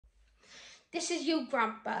This is you,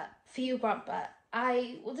 Grandpa. For you, Grandpa.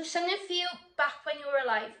 I would have sung it for you back when you were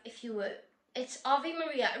alive, if you were. It's Ave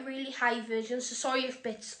Maria, a really high version, so sorry if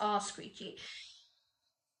bits are screechy.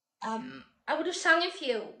 I would have sung it for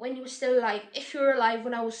you when you were still alive. If you were alive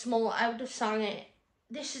when I was small, I would have sung it.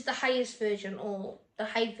 This is the highest version, or the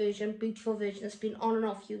high version, beautiful version that's been on and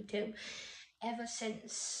off YouTube ever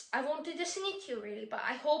since. I wanted to sing it to you, really, but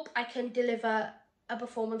I hope I can deliver a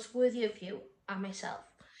performance worthy of you and myself.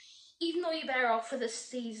 Even though you're better off with a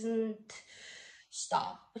seasoned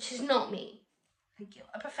star, which is not me. Thank you.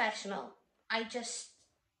 A professional. I just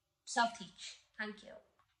self-teach. Thank you.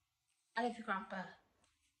 I love you, Grandpa.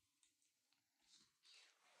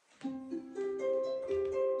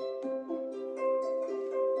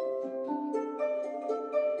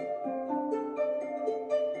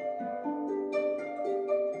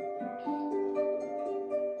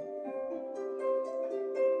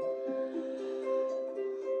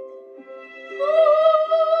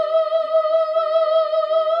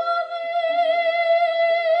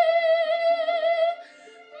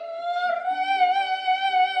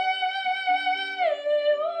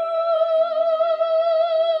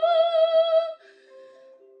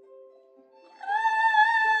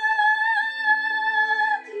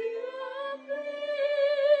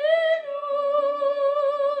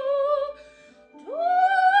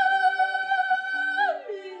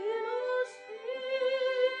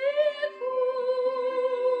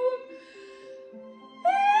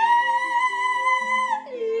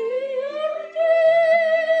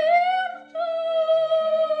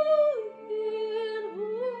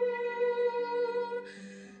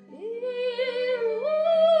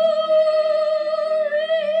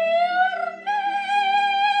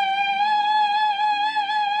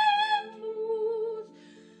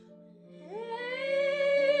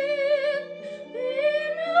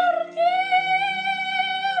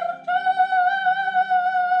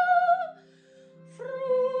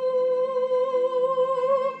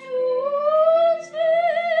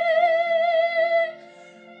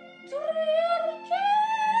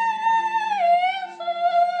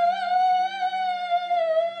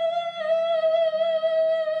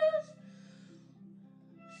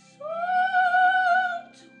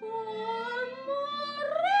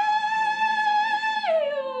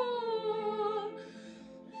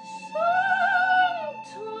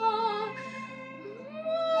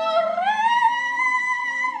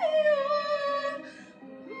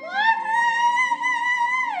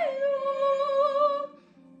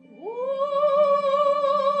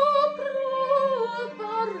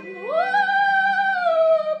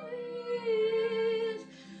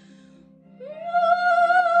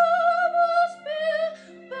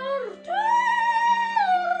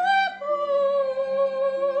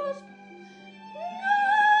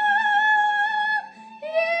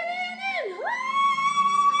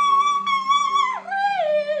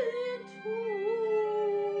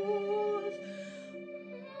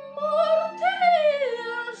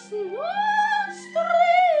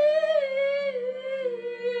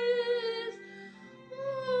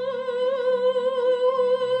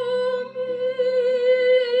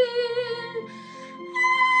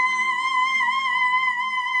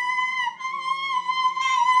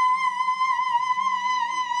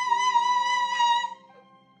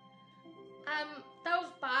 That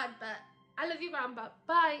was bad, but I love you, Grandpa. Bye.